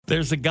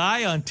There's a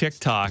guy on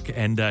TikTok,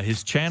 and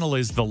his channel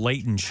is The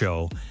Leighton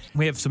Show.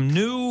 We have some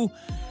new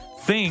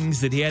things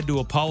that he had to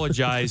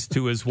apologize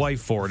to his wife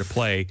for to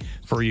play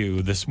for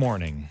you this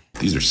morning.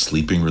 These are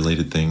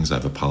sleeping-related things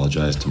I've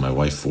apologized to my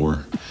wife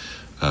for.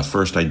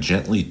 First, I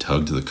gently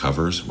tugged the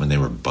covers when they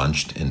were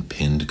bunched and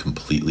pinned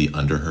completely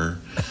under her.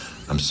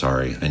 I'm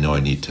sorry. I know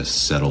I need to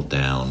settle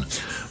down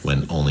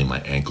when only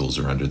my ankles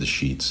are under the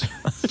sheets.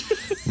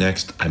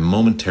 Next, I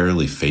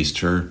momentarily faced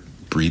her,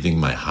 breathing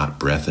my hot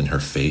breath in her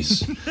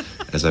face.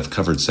 As I've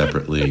covered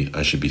separately,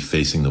 I should be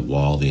facing the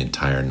wall the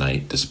entire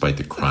night despite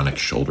the chronic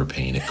shoulder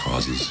pain it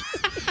causes.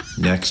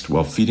 Next,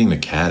 while feeding the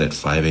cat at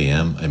 5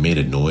 a.m., I made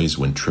a noise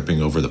when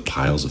tripping over the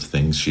piles of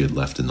things she had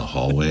left in the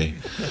hallway.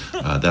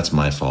 That's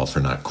my fault for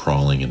not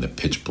crawling in the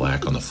pitch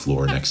black on the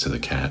floor next to the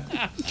cat.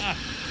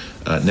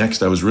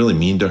 Next, I was really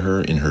mean to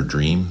her in her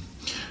dream.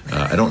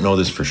 I don't know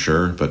this for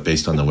sure, but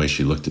based on the way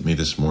she looked at me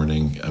this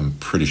morning, I'm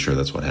pretty sure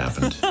that's what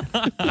happened.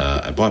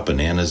 I bought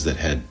bananas that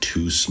had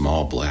 2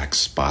 small black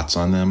spots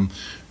on them,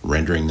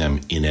 rendering them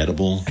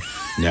inedible.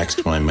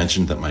 Next, when I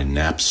mentioned that my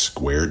nap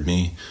squared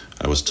me,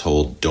 I was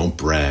told, "Don't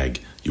brag.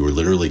 You were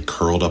literally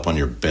curled up on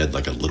your bed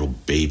like a little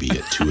baby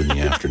at 2 in the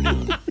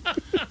afternoon."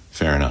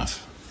 Fair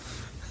enough.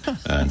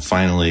 And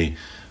finally,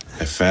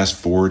 I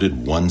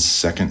fast-forwarded 1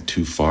 second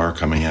too far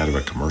coming out of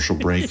a commercial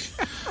break.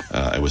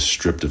 I was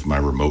stripped of my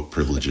remote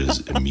privileges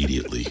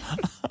immediately.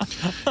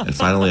 And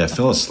finally, I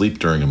fell asleep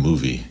during a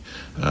movie.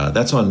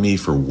 That's on me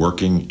for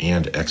working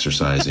and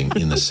exercising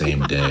in the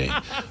same day.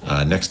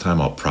 Next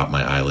time, I'll prop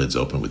my eyelids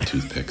open with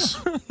toothpicks.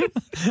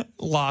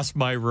 Lost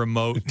my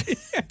remote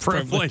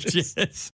privileges.